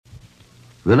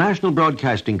The National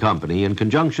Broadcasting Company, in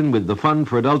conjunction with the Fund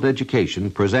for Adult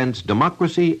Education, presents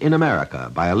Democracy in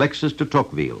America by Alexis de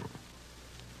Tocqueville.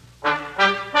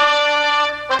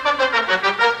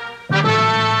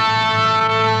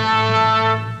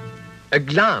 A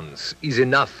glance is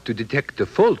enough to detect the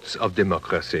faults of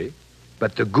democracy,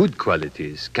 but the good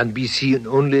qualities can be seen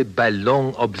only by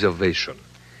long observation.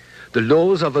 The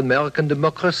laws of American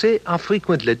democracy are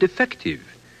frequently defective.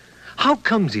 How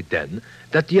comes it then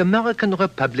that the American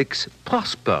republics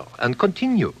prosper and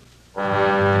continue?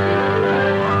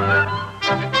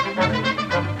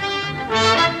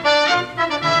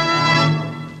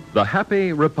 The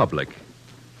Happy Republic,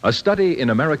 a study in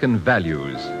American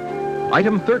values.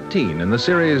 Item 13 in the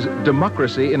series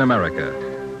Democracy in America,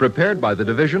 prepared by the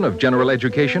Division of General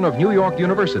Education of New York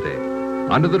University,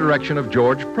 under the direction of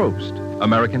George Probst,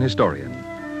 American historian.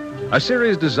 A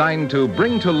series designed to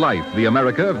bring to life the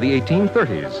America of the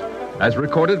 1830s, as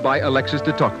recorded by Alexis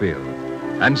de Tocqueville,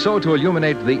 and so to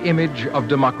illuminate the image of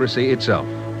democracy itself.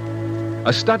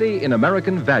 A study in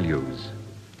American values.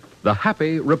 The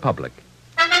Happy Republic.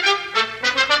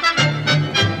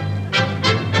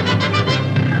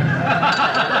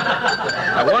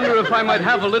 I wonder if I might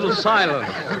have a little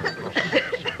silence.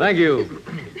 Thank you.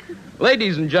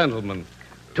 Ladies and gentlemen,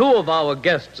 two of our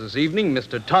guests this evening,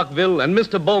 Mr. Tocqueville and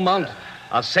Mr. Beaumont,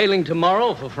 are sailing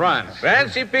tomorrow for France.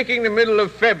 Fancy picking the middle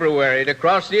of February to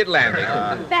cross the Atlantic.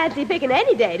 Fancy picking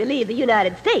any day to leave the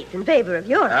United States in favor of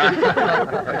Europe.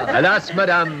 Alas,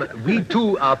 madame, we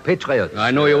too are patriots.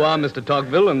 I know you are, Mr.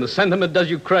 Tocqueville, and the sentiment does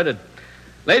you credit.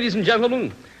 Ladies and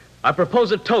gentlemen, I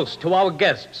propose a toast to our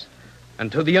guests, and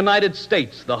to the United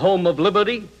States, the home of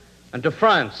liberty, and to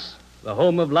France, the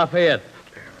home of Lafayette.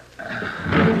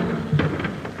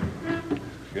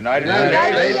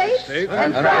 United States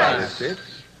and France.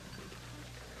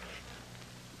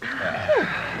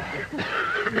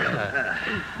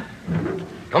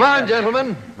 Come on,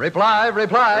 gentlemen. Reply.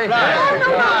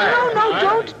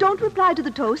 No, don't reply to the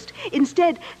toast.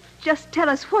 Instead, just tell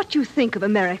us what you think of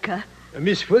America.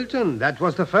 Miss Fulton, that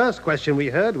was the first question we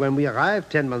heard when we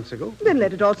arrived 10 months ago. Then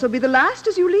let it also be the last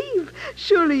as you leave.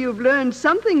 Surely you've learned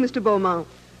something, Mr. Beaumont.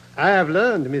 I have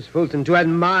learned, Miss Fulton, to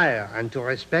admire and to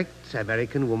respect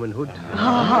American womanhood.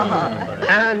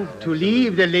 And to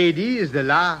leave the ladies the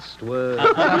last word.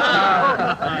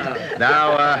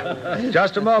 Now,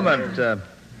 just a moment.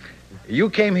 You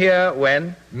came here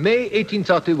when? May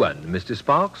 1831, Mr.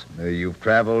 Sparks. You've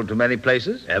traveled to many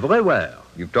places? Everywhere.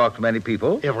 You've talked to many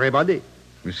people? Everybody.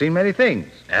 You've seen many things?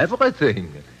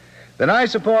 Everything. Then I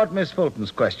support Miss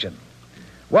Fulton's question.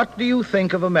 What do you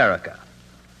think of America?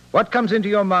 What comes into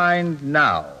your mind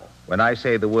now when I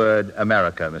say the word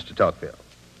America, Mr. Tocqueville?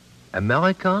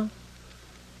 America?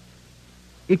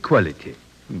 Equality.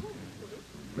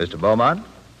 Mr. Beaumont?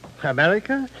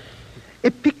 America?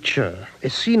 A picture, a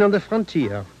scene on the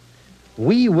frontier.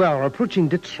 We were approaching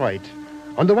Detroit.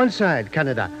 On the one side,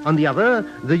 Canada. On the other,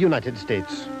 the United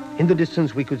States. In the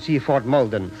distance, we could see Fort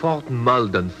Malden. Fort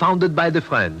Malden, founded by the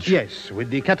French. Yes, with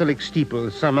the Catholic steeple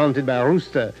surmounted by a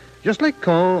rooster, just like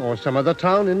Caen or some other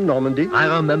town in Normandy. I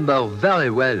remember very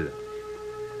well.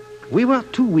 We were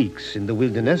 2 weeks in the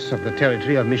wilderness of the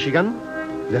territory of Michigan.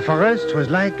 The forest was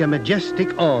like a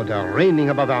majestic order reigning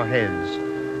above our heads.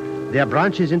 Their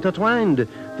branches intertwined,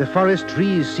 the forest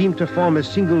trees seemed to form a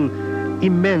single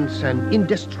immense and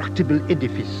indestructible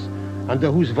edifice, under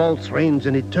whose vaults reigns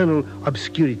an eternal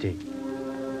obscurity.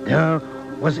 There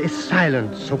was a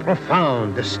silence so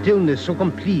profound, a stillness so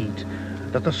complete,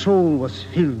 that the soul was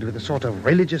filled with a sort of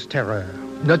religious terror.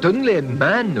 Not only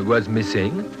man was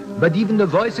missing, but even the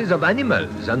voices of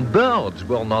animals and birds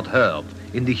were not heard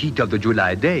in the heat of the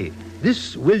July day.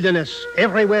 This wilderness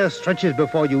everywhere stretches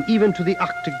before you, even to the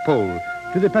Arctic Pole,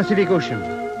 to the Pacific Ocean.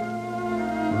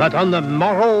 But on the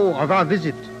morrow of our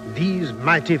visit, these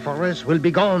mighty forests will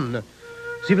be gone.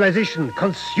 Civilization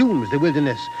consumes the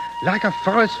wilderness like a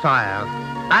forest fire.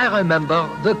 I remember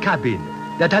the cabin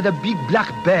that had a big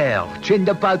black bear chained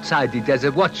up outside it as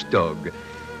a watchdog,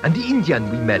 and the Indian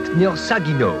we met near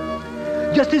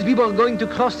Saginaw. Just as we were going to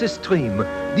cross the stream,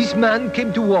 this man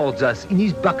came towards us in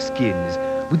his buckskins,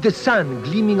 with the sun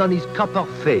gleaming on his copper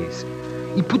face.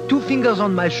 He put 2 fingers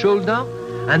on my shoulder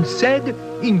and said,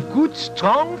 in good,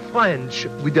 strong French,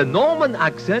 with a Norman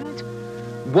accent,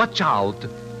 "Watch out,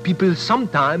 people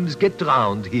sometimes get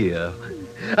drowned here."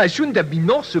 I shouldn't have been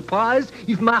more surprised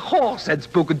if my horse had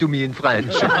spoken to me in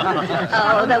French.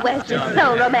 Oh, the West is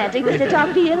so romantic, Mr.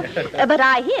 Tocqueville. But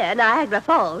I hear Niagara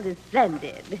Falls is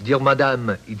splendid. Dear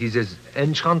madame, it is as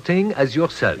enchanting as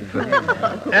yourself.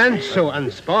 And so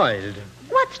unspoiled.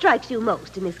 Why What strikes you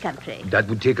most in this country? That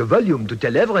would take a volume to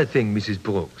tell everything, Mrs.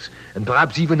 Brooks. And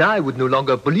perhaps even I would no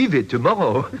longer believe it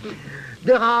tomorrow.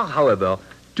 There are, however,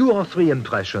 2 or 3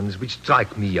 impressions which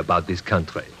strike me about this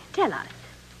country. Tell us.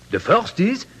 The first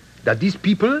is that these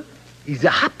people is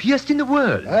the happiest in the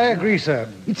world. I agree, sir.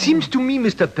 It seems to me,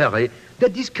 Mr. Perry,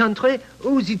 that this country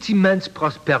owes its immense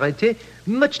prosperity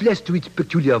much less to its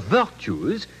peculiar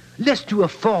virtues, less to a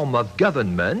form of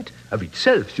government, of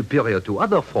itself superior to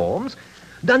other forms,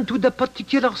 than to the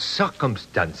particular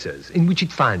circumstances in which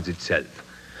it finds itself.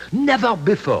 Never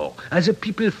before has a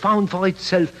people found for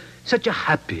itself such a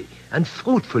happy and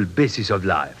fruitful basis of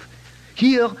life.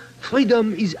 Here,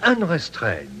 freedom is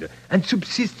unrestrained and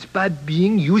subsists by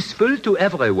being useful to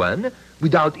everyone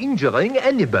without injuring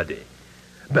anybody.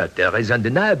 But there is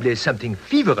undeniably something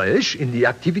feverish in the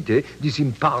activity this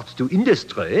imparts to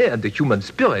industry and the human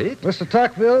spirit. Mr.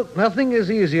 Tocqueville, nothing is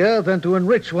easier than to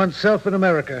enrich oneself in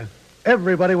America.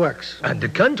 Everybody works. And the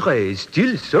country is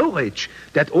still so rich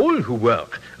that all who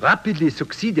work rapidly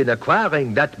succeed in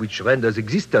acquiring that which renders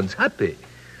existence happy.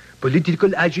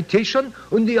 Political agitation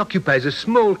only occupies a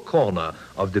small corner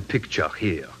of the picture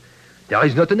here. There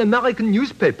is not an American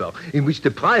newspaper in which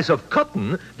the price of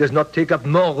cotton does not take up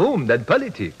more room than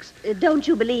politics. Don't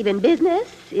you believe in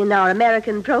business, in our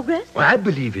American progress? Well, I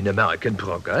believe in American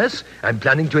progress. I'm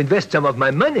planning to invest some of my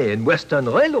money in Western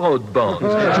Railroad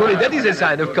bonds. Surely that is a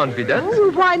sign of confidence.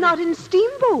 Oh, why not in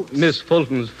steamboats? Miss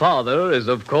Fulton's father is,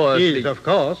 of course... Is, of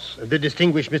course, the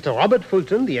distinguished Mr. Robert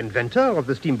Fulton, the inventor of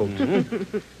the steamboat.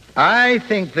 I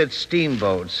think that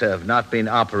steamboats have not been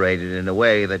operated in a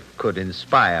way that could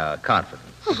inspire confidence.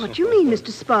 Oh, what do you mean, Mr.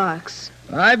 Sparks?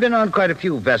 I've been on quite a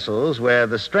few vessels where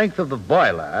the strength of the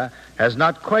boiler has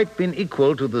not quite been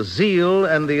equal to the zeal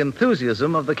and the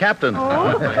enthusiasm of the captain.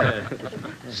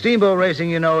 Steamboat racing,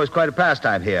 you know, is quite a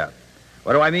pastime here.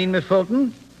 What do I mean, Miss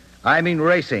Fulton? I mean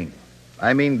racing.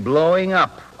 I mean blowing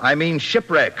up. I mean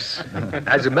shipwrecks.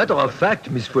 As a matter of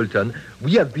fact, Miss Fulton,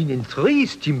 we have been in 3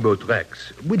 steamboat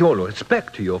wrecks, with all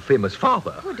respect to your famous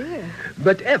father. Oh, dear.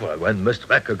 But everyone must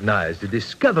recognize the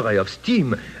discovery of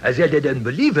steam has added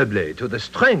unbelievably to the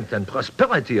strength and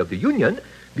prosperity of the Union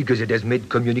because it has made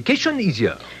communication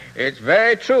easier. It's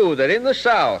very true that in the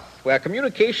South, where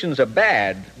communications are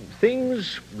bad,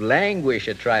 things languish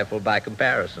a trifle by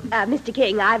comparison. Mr.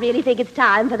 King, I really think it's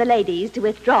time for the ladies to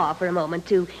withdraw for a moment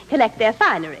to collect their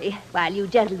finery while you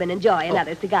gentlemen enjoy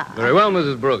another cigar. Very well,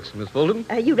 Mrs. Brooks. Miss Fulton?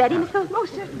 Are you ready, Miss Fulton?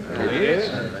 Most certainly. Yes.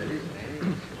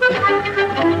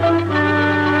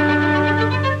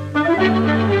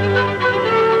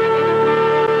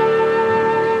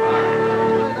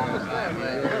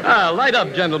 Light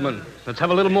up, gentlemen. Let's have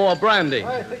a little more brandy.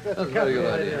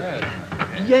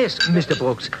 Yes, Mr.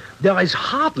 Brooks, there is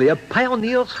hardly a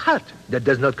pioneer's hut that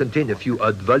does not contain a few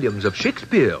odd volumes of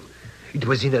Shakespeare. It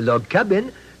was in a log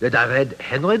cabin that I read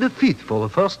Henry V for the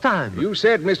first time. You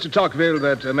said, Mr. Tocqueville,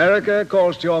 that America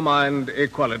calls to your mind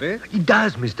equality? It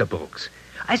does, Mr. Brooks.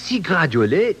 I see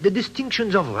gradually the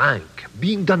distinctions of rank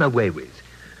being done away with.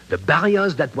 The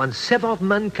barriers that once severed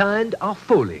mankind are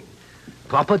falling.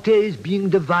 Property is being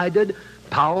divided,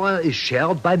 power is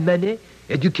shared by many,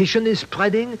 education is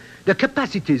spreading, the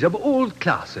capacities of all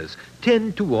classes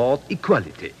tend toward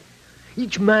equality.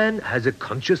 Each man has a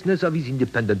consciousness of his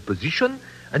independent position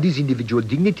and his individual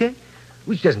dignity,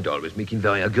 which doesn't always make him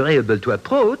very agreeable to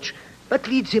approach, but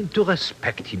leads him to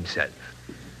respect himself.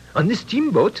 On the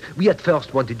steamboat, we at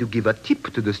first wanted to give a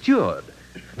tip to the steward.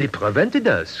 They prevented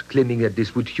us, claiming that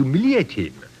this would humiliate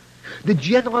him. The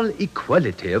general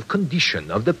equality of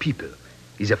condition of the people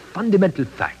is a fundamental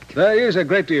fact. There is a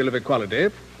great deal of equality,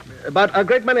 but a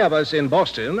great many of us in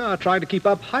Boston are trying to keep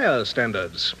up higher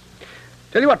standards.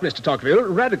 Tell you what, Mr. Tocqueville,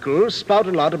 radicals spout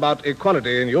a lot about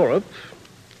equality in Europe.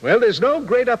 Well, there's no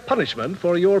greater punishment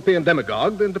for a European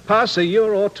demagogue than to pass a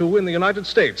year or 2 in the United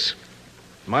States.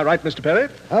 Am I right, Mr. Perry?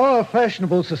 Our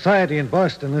fashionable society in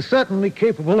Boston is certainly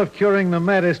capable of curing the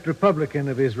maddest Republican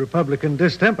of his Republican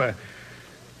distemper.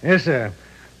 Yes, sir.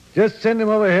 Just send him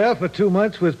over here for 2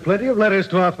 months with plenty of letters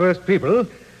to our first people,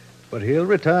 but he'll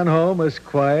return home as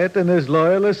quiet and as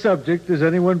loyal a subject as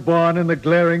anyone born in the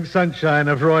glaring sunshine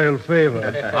of royal favor.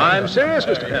 I'm serious,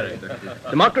 Mr. Perry.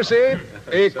 Democracy,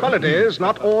 equality is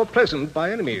not all pleasant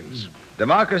by any means.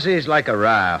 Democracy is like a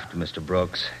raft, Mr.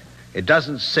 Brooks. It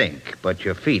doesn't sink, but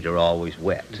your feet are always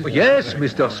wet. Yes,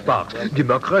 Mr. Sparks.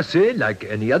 Democracy, like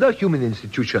any other human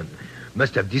institution,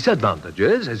 must have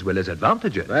disadvantages as well as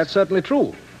advantages. That's certainly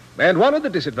true. And one of the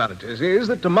disadvantages is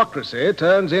that democracy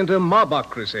turns into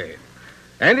mobocracy.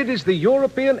 And it is the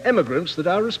European immigrants that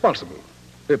are responsible.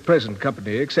 The present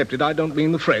company excepted, I don't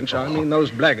mean the French. I mean those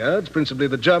blackguards, principally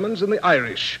the Germans and the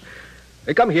Irish.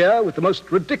 They come here with the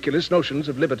most ridiculous notions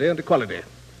of liberty and equality.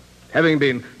 Having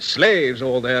been slaves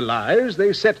all their lives,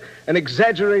 they set an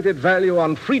exaggerated value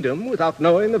on freedom without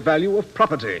knowing the value of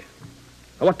property.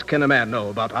 What can a man know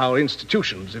about our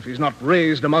institutions if he's not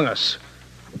raised among us?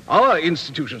 Our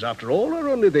institutions, after all, are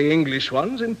only the English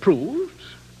ones, improved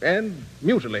and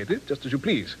mutilated, just as you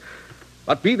please.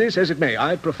 But be this as it may,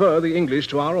 I prefer the English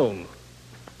to our own.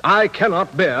 I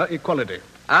cannot bear equality.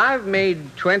 I've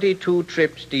made 22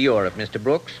 trips to Europe, Mr.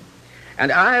 Brooks,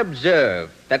 and I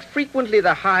observe that frequently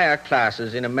the higher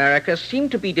classes in America seem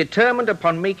to be determined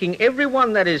upon making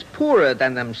everyone that is poorer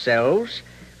than themselves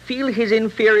feel his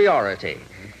inferiority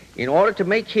in order to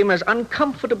make him as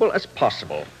uncomfortable as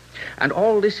possible. And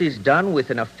all this is done with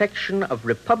an affection of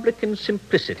republican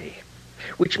simplicity,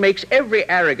 which makes every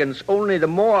arrogance only the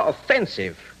more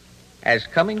offensive as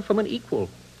coming from an equal.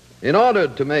 In order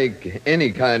to make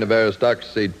any kind of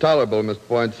aristocracy tolerable, Mr.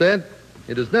 Poinsett,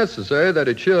 it is necessary that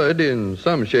it should, in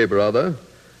some shape or other,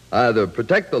 either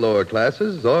protect the lower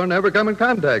classes or never come in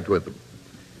contact with them.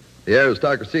 The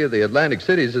aristocracy of the Atlantic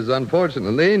cities is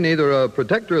unfortunately neither a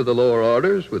protector of the lower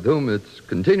orders, with whom it's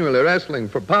continually wrestling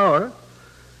for power,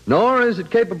 nor is it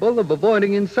capable of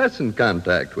avoiding incessant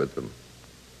contact with them.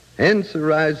 Hence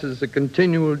arises a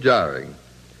continual jarring,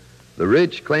 the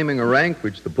rich claiming a rank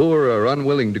which the poor are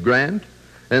unwilling to grant,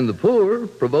 and the poor,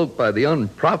 provoked by the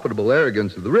unprofitable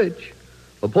arrogance of the rich,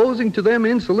 opposing to them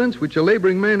insolence which a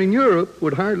laboring man in Europe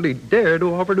would hardly dare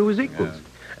to offer to his equals.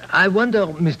 I wonder,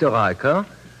 Mr. Riker,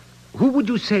 who would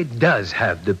you say does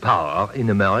have the power in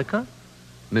America?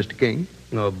 Mr. King?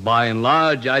 By and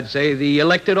large, I'd say the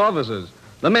elected officers,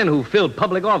 the men who fill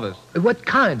public office. What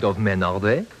kind of men are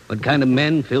they? What kind of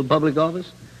men fill public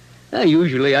office?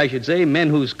 Usually, I should say, men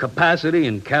whose capacity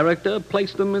and character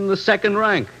place them in the second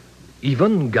rank.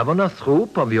 Even Governor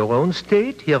Throop of your own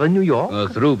state here in New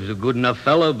York? Throop's a good enough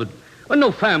fellow, but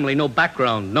no family, no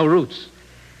background, no roots.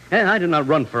 And I do not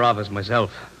run for office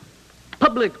myself.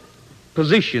 Public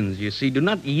positions, you see, do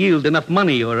not yield enough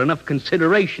money or enough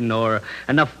consideration or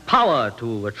enough power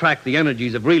to attract the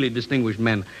energies of really distinguished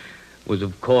men. It was,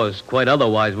 of course, quite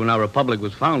otherwise when our republic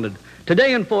was founded.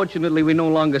 Today, unfortunately, we no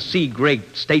longer see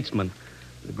great statesmen.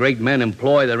 The great men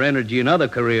employ their energy in other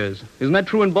careers. Isn't that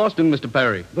true in Boston, Mr.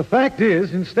 Perry? The fact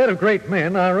is, instead of great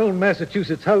men, our own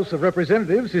Massachusetts House of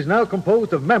Representatives is now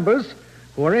composed of members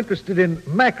who are interested in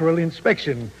mackerel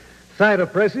inspection, cider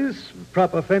presses,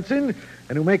 proper fencing,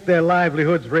 and who make their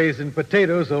livelihoods raising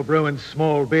potatoes or brewing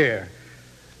small beer.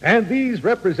 And these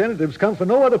representatives come for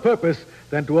no other purpose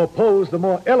than to oppose the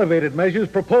more elevated measures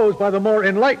proposed by the more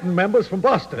enlightened members from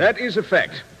Boston. That is a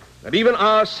fact. And even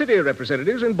our city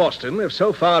representatives in Boston have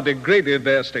so far degraded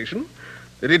their station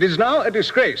that it is now a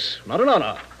disgrace, not an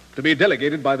honor, to be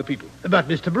delegated by the people. But,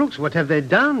 Mr. Brooks, what have they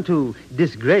done to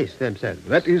disgrace themselves?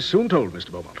 That is soon told,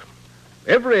 Mr. Beaumont.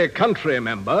 Every country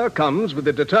member comes with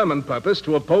a determined purpose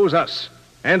to oppose us,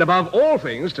 and above all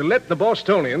things, to let the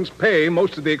Bostonians pay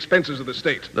most of the expenses of the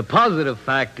state. The positive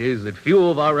fact is that few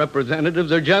of our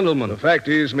representatives are gentlemen. The fact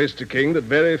is, Mr. King, that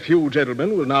very few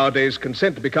gentlemen will nowadays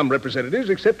consent to become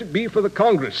representatives except it be for the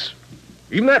Congress.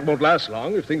 Even that won't last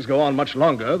long if things go on much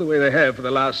longer the way they have for the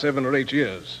last 7 or 8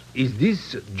 years. Is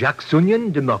this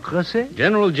Jacksonian democracy?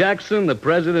 General Jackson, the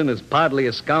president, is partly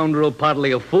a scoundrel,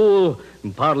 partly a fool,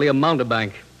 and partly a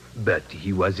mountebank. But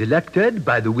he was elected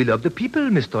by the will of the people,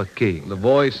 Mr. King. The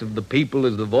voice of the people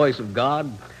is the voice of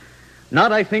God.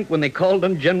 Not, I think, when they called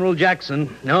him General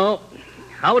Jackson. No,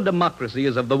 our democracy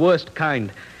is of the worst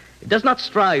kind. It does not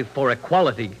strive for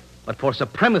equality, but for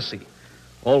supremacy.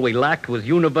 All we lacked was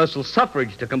universal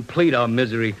suffrage to complete our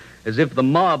misery, as if the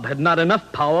mob had not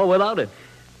enough power without it.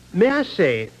 May I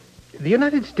say, the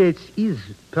United States is,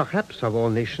 perhaps of all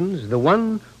nations, the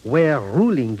one where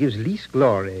ruling gives least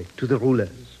glory to the rulers.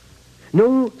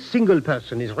 No single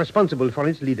person is responsible for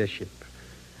its leadership.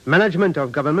 Management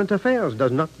of government affairs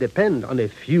does not depend on a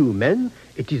few men.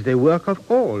 It is the work of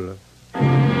all.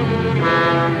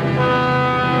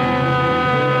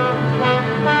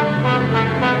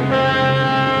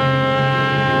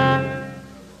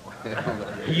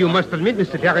 You must admit,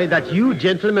 Mr. Perry, that you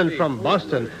gentlemen from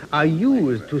Boston are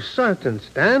used to certain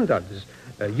standards.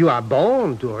 You are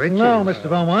born to riches. No, Mr.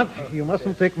 Beaumont, you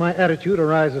mustn't think my attitude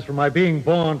arises from my being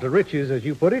born to riches, as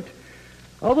you put it.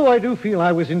 Although I do feel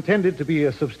I was intended to be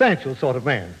a substantial sort of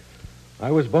man. I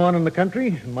was born in the country,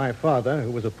 and my father, who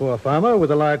was a poor farmer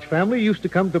with a large family, used to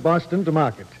come to Boston to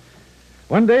market.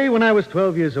 One day, when I was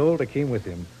 12 years old, I came with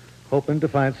him, hoping to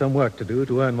find some work to do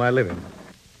to earn my living.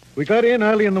 We got in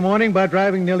early in the morning by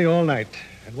driving nearly all night.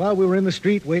 And while we were in the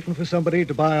street waiting for somebody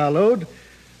to buy our load,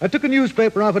 I took a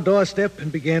newspaper off a doorstep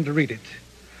and began to read it.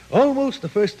 Almost the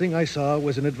first thing I saw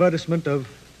was an advertisement of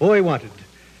Boy Wanted.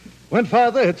 When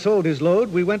Father had sold his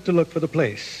load, we went to look for the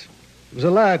place. It was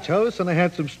a large house on a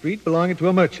handsome street belonging to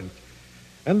a merchant.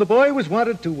 And the boy was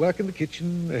wanted to work in the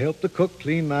kitchen, help the cook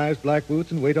clean knives, black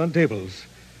boots, and wait on tables.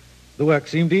 The work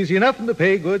seemed easy enough and the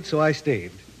pay good, so I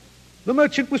stayed. The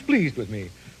merchant was pleased with me,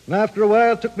 and after a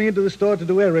while took me into the store to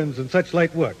do errands and such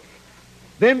light work.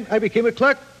 Then I became a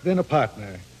clerk, then a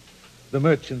partner. The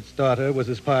merchant's daughter was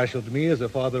as partial to me as her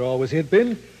father always had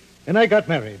been, and I got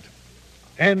married.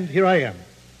 And here I am.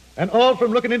 And all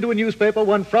from looking into a newspaper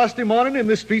one frosty morning in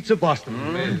the streets of Boston.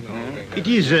 It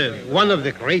is one of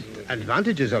the great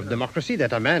advantages of democracy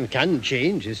that a man can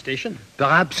change his station.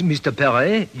 Perhaps, Mr.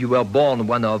 Perret, you were born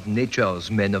one of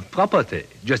nature's men of property,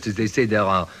 just as they say there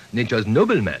are nature's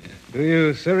noblemen. Do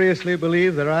you seriously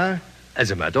believe there are?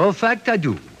 As a matter of fact, I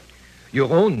do.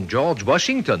 Your own George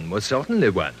Washington was certainly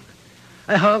one.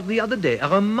 I heard the other day a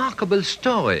remarkable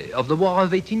story of the War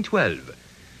of 1812.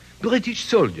 British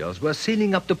soldiers were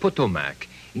sailing up the Potomac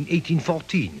in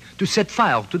 1814 to set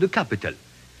fire to the capital.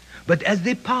 But as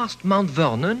they passed Mount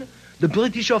Vernon, the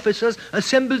British officers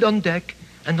assembled on deck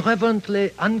and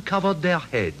reverently uncovered their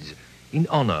heads in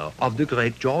honor of the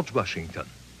great George Washington.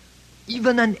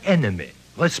 Even an enemy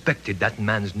respected that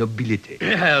man's nobility.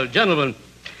 Well, gentlemen,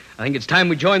 I think it's time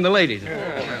we join the ladies.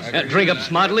 Drink up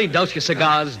smartly, douse your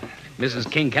cigars.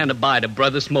 Mrs. King can't abide a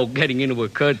brother smoke getting into her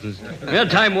curtains. The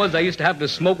time was I used to have to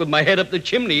smoke with my head up the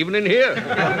chimney, even in here.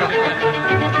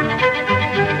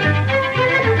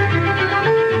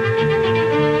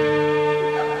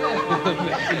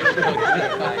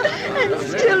 And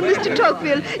still, Mr.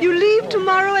 Tocqueville, you leave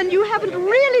tomorrow and you haven't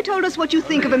really told us what you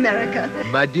think of America.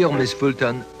 My dear Miss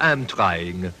Fulton, I'm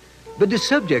trying. But the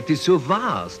subject is so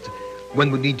vast. One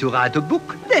would need to write a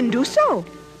book. Then do so.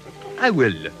 I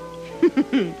will.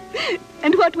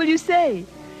 And what will you say?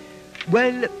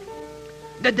 Well,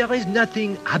 that there is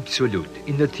nothing absolute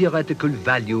in the theoretical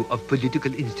value of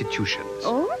political institutions.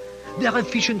 Oh? Their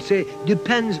efficiency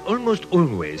depends almost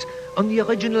always on the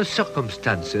original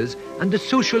circumstances and the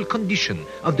social condition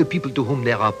of the people to whom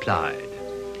they are applied.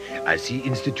 I see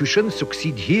institutions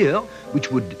succeed here which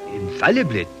would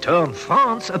infallibly turn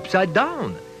France upside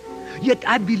down. Yet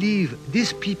I believe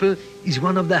this people is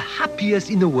one of the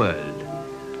happiest in the world.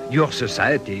 Your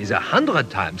society is 100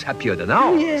 times happier than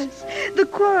ours. Yes. The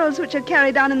quarrels which are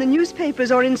carried on in the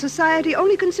newspapers or in society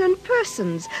only concern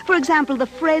persons. For example, the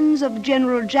friends of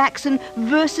General Jackson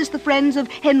versus the friends of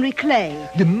Henry Clay.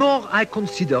 The more I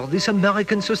consider this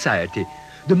American society,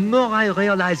 the more I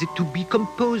realize it to be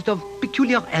composed of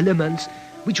peculiar elements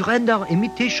which render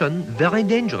imitation very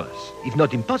dangerous, if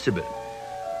not impossible.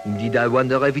 Indeed, I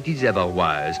wonder if it is ever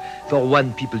wise for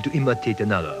one people to imitate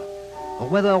another, or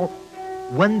whether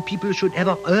one people should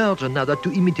ever urge another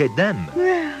to imitate them.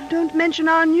 Well, don't mention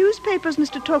our newspapers,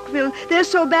 Mr. Tocqueville. They're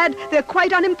so bad, they're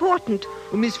quite unimportant.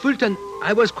 Oh, Miss Fulton,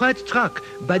 I was quite struck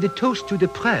by the toast to the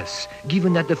press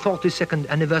given at the 42nd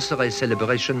anniversary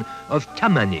celebration of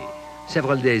Tammany,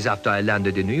 several days after I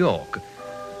landed in New York.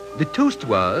 The toast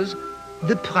was,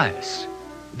 "The press,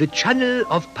 the channel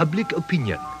of public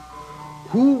opinion.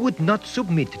 Who would not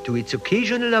submit to its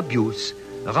occasional abuse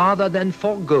rather than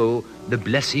forego the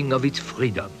blessing of its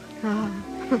freedom?"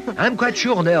 I'm quite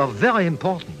sure they are very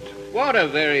important. What are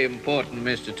very important,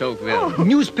 Mr. Tocqueville?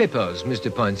 Newspapers, Mr.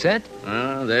 Poinsett.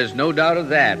 There's no doubt of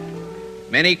that.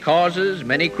 Many causes,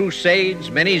 many crusades,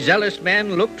 many zealous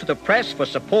men look to the press for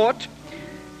support.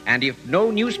 And if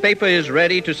no newspaper is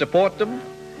ready to support them,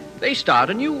 they start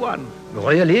a new one.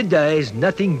 Really, there is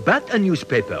nothing but a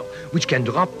newspaper which can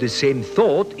drop the same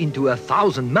thought into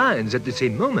 1,000 minds at the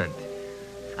same moment.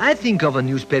 I think of a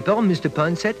newspaper, Mr.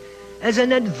 Poinsett, as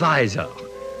an advisor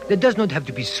that does not have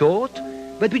to be sought,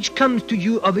 but which comes to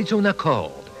you of its own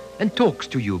accord and talks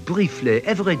to you briefly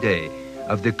every day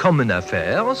of the common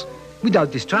affairs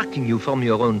without distracting you from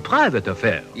your own private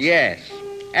affairs. Yes,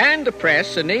 and the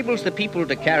press enables the people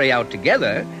to carry out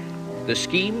together the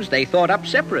schemes they thought up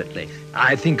separately.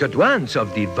 I think at once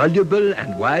of the valuable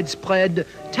and widespread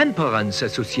temperance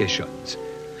associations.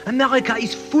 America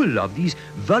is full of these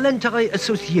voluntary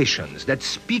associations that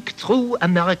speak through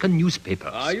American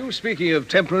newspapers. Are you speaking of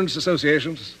temperance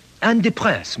associations? And the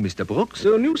press, Mr. Brooks.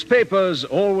 Do newspapers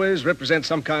always represent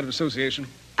some kind of association?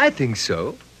 I think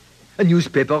so. A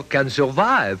newspaper can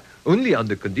survive only on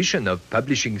the condition of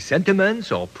publishing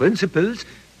sentiments or principles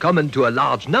common to a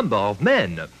large number of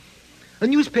men. A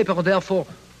newspaper, therefore,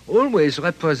 always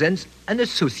represents an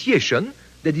association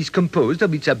that is composed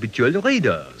of its habitual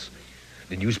readers.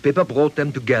 The newspaper brought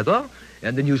them together,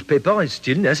 and the newspaper is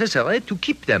still necessary to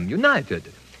keep them united.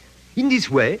 In this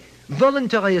way,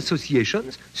 voluntary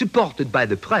associations, supported by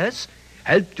the press,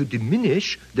 help to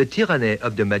diminish the tyranny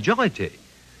of the majority,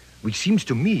 which seems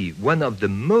to me one of the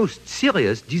most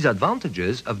serious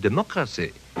disadvantages of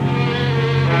democracy.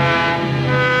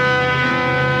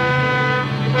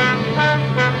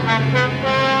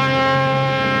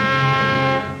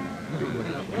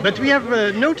 But we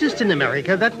have noticed in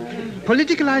America that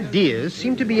political ideas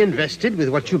seem to be invested with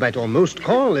what you might almost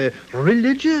call a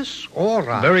religious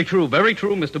aura. Very true,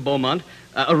 Mr. Beaumont.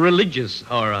 A religious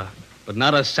aura, but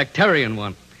not a sectarian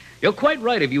one. You're quite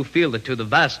right if you feel that to the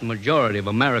vast majority of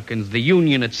Americans, the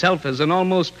Union itself has an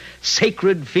almost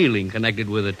sacred feeling connected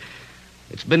with it.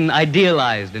 It's been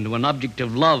idealized into an object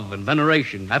of love and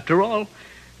veneration. After all,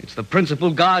 it's the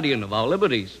principal guardian of our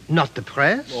liberties. Not the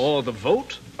press? Or the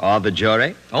vote? Or the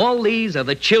jury? All these are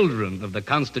the children of the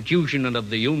Constitution and of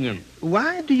the Union.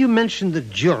 Why do you mention the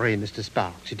jury, Mr.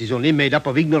 Sparks? It is only made up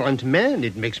of ignorant men.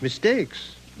 It makes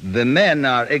mistakes. The men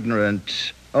are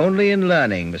ignorant only in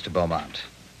learning, Mr. Beaumont.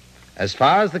 As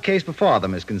far as the case before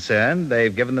them is concerned,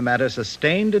 they've given the matter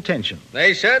sustained attention.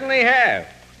 They certainly have.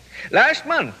 Last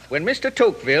month, when Mr.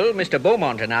 Tocqueville, Mr.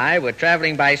 Beaumont, and I were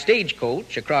traveling by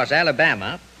stagecoach across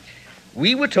Alabama,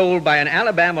 we were told by an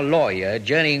Alabama lawyer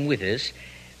journeying with us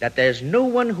that there's no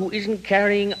one who isn't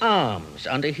carrying arms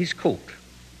under his coat.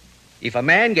 If a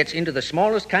man gets into the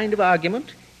smallest kind of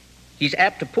argument, he's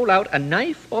apt to pull out a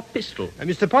knife or pistol.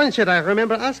 Mr. Poinsett, I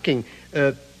remember asking,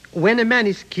 when a man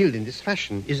is killed in this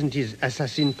fashion, isn't his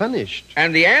assassin punished?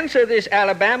 And the answer this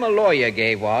Alabama lawyer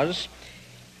gave was,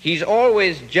 he's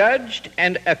always judged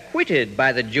and acquitted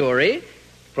by the jury,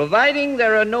 providing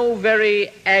there are no very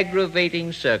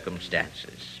aggravating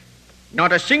circumstances.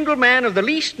 Not a single man of the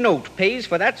least note pays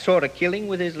for that sort of killing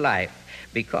with his life,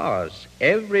 because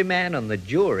every man on the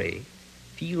jury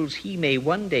feels he may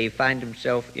one day find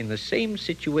himself in the same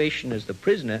situation as the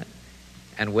prisoner,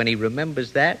 and when he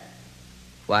remembers that,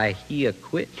 why, he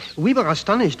acquits. We were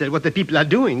astonished at what the people are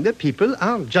doing. The people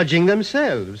are judging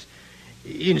themselves.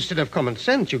 Instead of common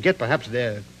sense, you get perhaps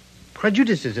their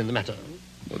prejudices in the matter.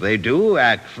 Well, they do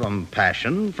act from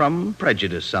passion, from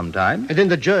prejudice sometimes. And then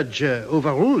the judge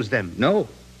overrules them. No,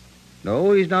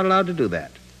 he's not allowed to do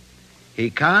that. He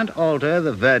can't alter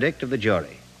the verdict of the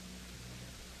jury.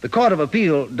 The Court of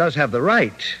Appeal does have the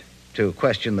right to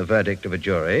question the verdict of a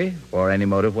jury for any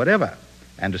motive whatever,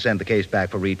 and to send the case back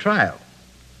for retrial.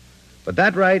 But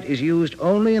that right is used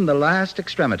only in the last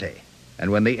extremity,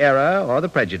 and when the error or the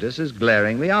prejudice is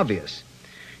glaringly obvious.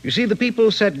 You see, the people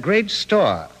set great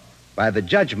store by the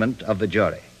judgment of the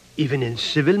jury. Even in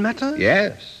civil matters?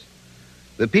 Yes.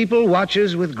 The people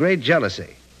watches with great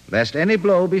jealousy, lest any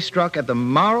blow be struck at the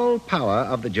moral power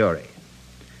of the jury.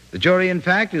 The jury, in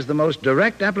fact, is the most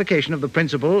direct application of the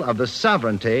principle of the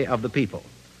sovereignty of the people.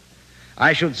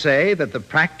 I should say that the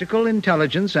practical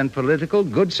intelligence and political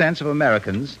good sense of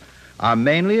Americans are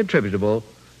mainly attributable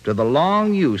to the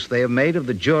long use they have made of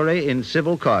the jury in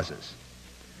civil causes.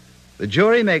 The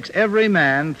jury makes every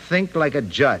man think like a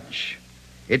judge.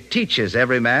 It teaches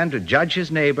every man to judge his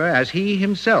neighbor as he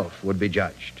himself would be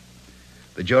judged.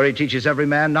 The jury teaches every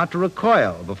man not to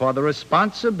recoil before the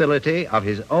responsibility of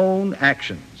his own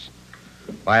actions.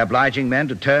 By obliging men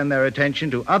to turn their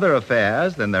attention to other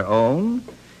affairs than their own,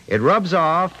 it rubs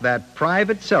off that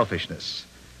private selfishness,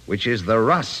 which is the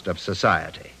rust of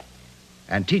society,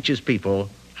 and teaches people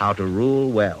how to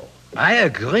rule well. I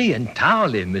agree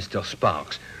entirely, Mr.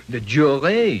 Sparks. The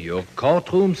jury, your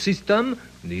courtroom system,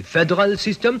 the federal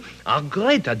system are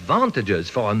great advantages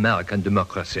for American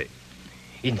democracy.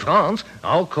 In France,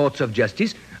 our courts of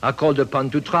justice are called upon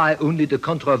to try only the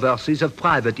controversies of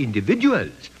private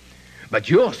individuals. But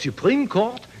your Supreme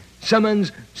Court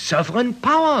summons sovereign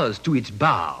powers to its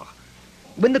bar.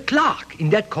 When the clerk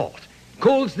in that court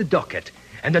calls the docket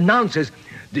and announces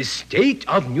the state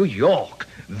of New York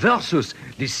versus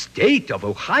the state of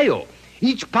Ohio,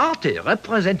 each party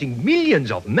representing millions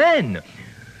of men,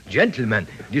 gentlemen,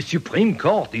 the Supreme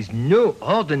Court is no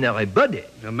ordinary body.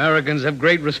 Americans have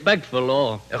great respect for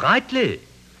law. Rightly.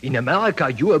 In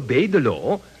America, you obey the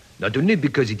law, not only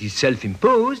because it is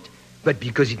self-imposed, but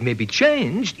because it may be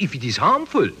changed if it is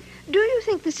harmful. Do you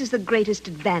think this is the greatest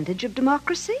advantage of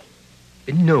democracy?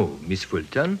 No, Miss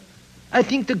Fulton. I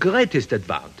think the greatest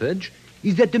advantage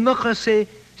is that democracy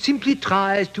simply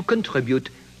tries to contribute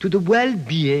to the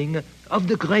well-being of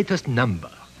the greatest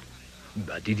number.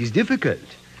 But it is difficult.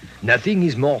 Nothing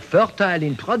is more fertile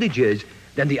in prodigies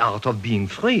than the art of being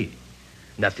free.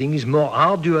 Nothing is more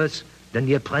arduous than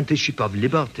the apprenticeship of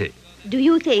liberty. Do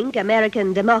you think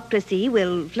American democracy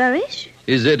will flourish?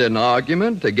 Is it an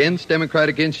argument against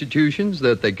democratic institutions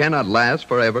that they cannot last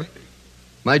forever?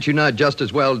 Might you not just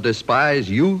as well despise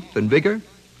youth and vigor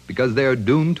because they are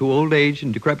doomed to old age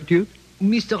and decrepitude?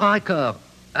 Mr. Riker,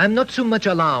 I'm not so much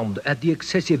alarmed at the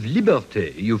excessive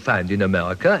liberty you find in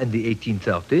America in the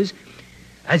 1830s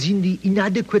as in the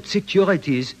inadequate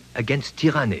securities against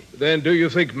tyranny. Then do you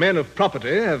think men of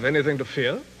property have anything to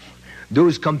fear?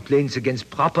 Those complaints against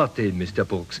property, Mr.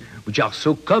 Brooks, which are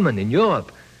so common in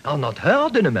Europe, are not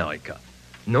heard in America.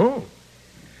 No.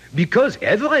 Because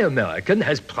every American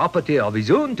has property of his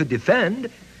own to defend,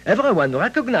 everyone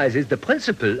recognizes the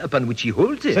principle upon which he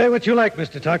holds it. Say what you like,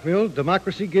 Mr. Tocqueville.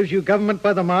 Democracy gives you government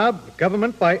by the mob,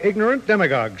 government by ignorant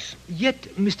demagogues. Yet,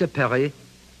 Mr. Perry,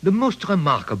 the most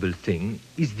remarkable thing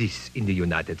is this in the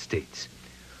United States.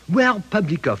 Where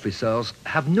public officers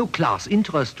have no class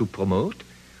interest to promote,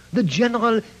 the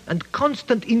general and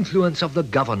constant influence of the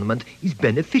government is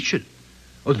beneficial,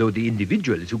 although the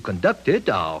individuals who conduct it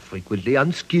are frequently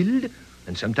unskilled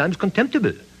and sometimes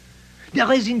contemptible.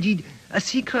 There is indeed a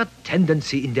secret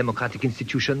tendency in democratic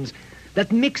institutions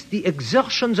that makes the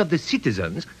exertions of the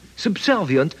citizens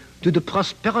subservient to the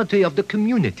prosperity of the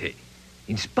community,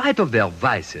 in spite of their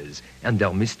vices and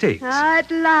their mistakes. Ah,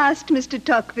 at last, Mr.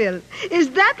 Tocqueville.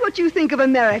 Is that what you think of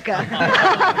America?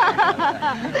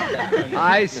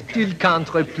 I still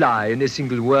can't reply in a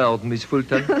single word, Miss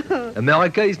Fulton.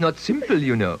 America is not simple,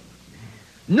 you know.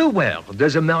 Nowhere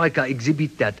does America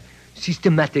exhibit that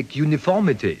systematic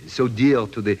uniformity so dear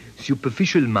to the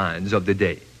superficial minds of the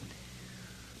day.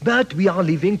 But we are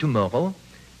leaving tomorrow,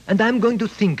 and I'm going to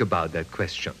think about that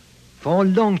question for a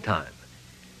long time.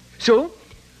 So,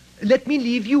 let me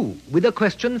leave you with a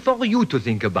question for you to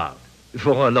think about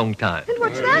for a long time. And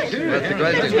what's that? What's the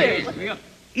question?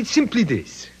 It's simply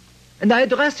this, and I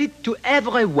address it to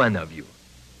every one of you.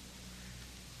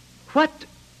 What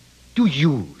do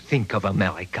you think of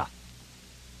America?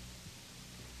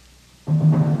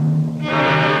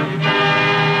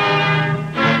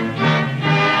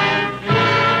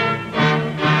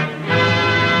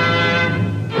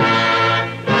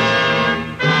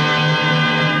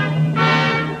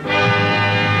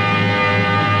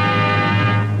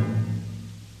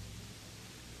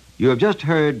 You have just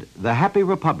heard The Happy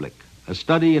Republic, a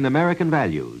study in American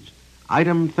values,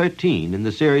 item 13 in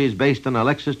the series based on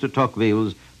Alexis de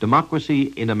Tocqueville's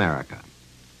Democracy in America.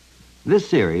 This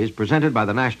series, presented by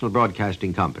the National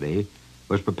Broadcasting Company,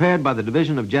 was prepared by the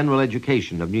Division of General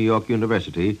Education of New York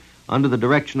University under the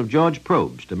direction of George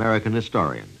Probst, American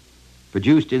historian.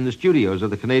 Produced in the studios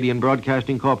of the Canadian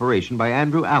Broadcasting Corporation by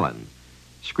Andrew Allen.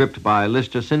 Script by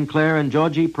Lister Sinclair and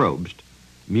George E. Probst.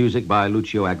 Music by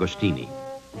Lucio Agostini.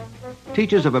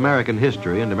 Teachers of American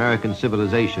history and American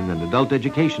civilization and adult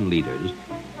education leaders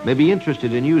may be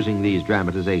interested in using these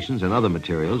dramatizations and other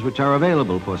materials which are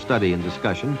available for study and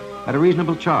discussion at a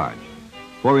reasonable charge.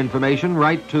 For information,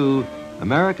 write to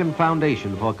American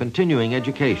Foundation for Continuing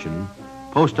Education,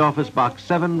 Post Office Box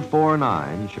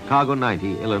 749, Chicago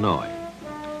 90, Illinois.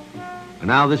 And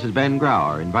now this is Ben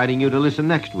Grauer inviting you to listen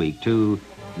next week to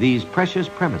These Precious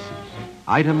Premises,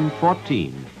 item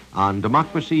 14 on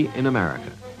Democracy in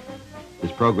America.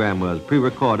 This program was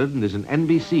pre-recorded and is an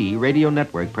NBC Radio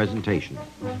Network presentation.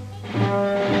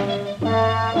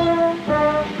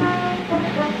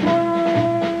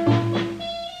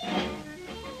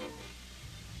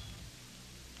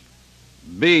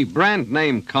 Be brand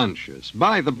name conscious.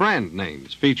 Buy the brand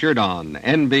names featured on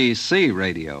NBC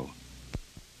Radio.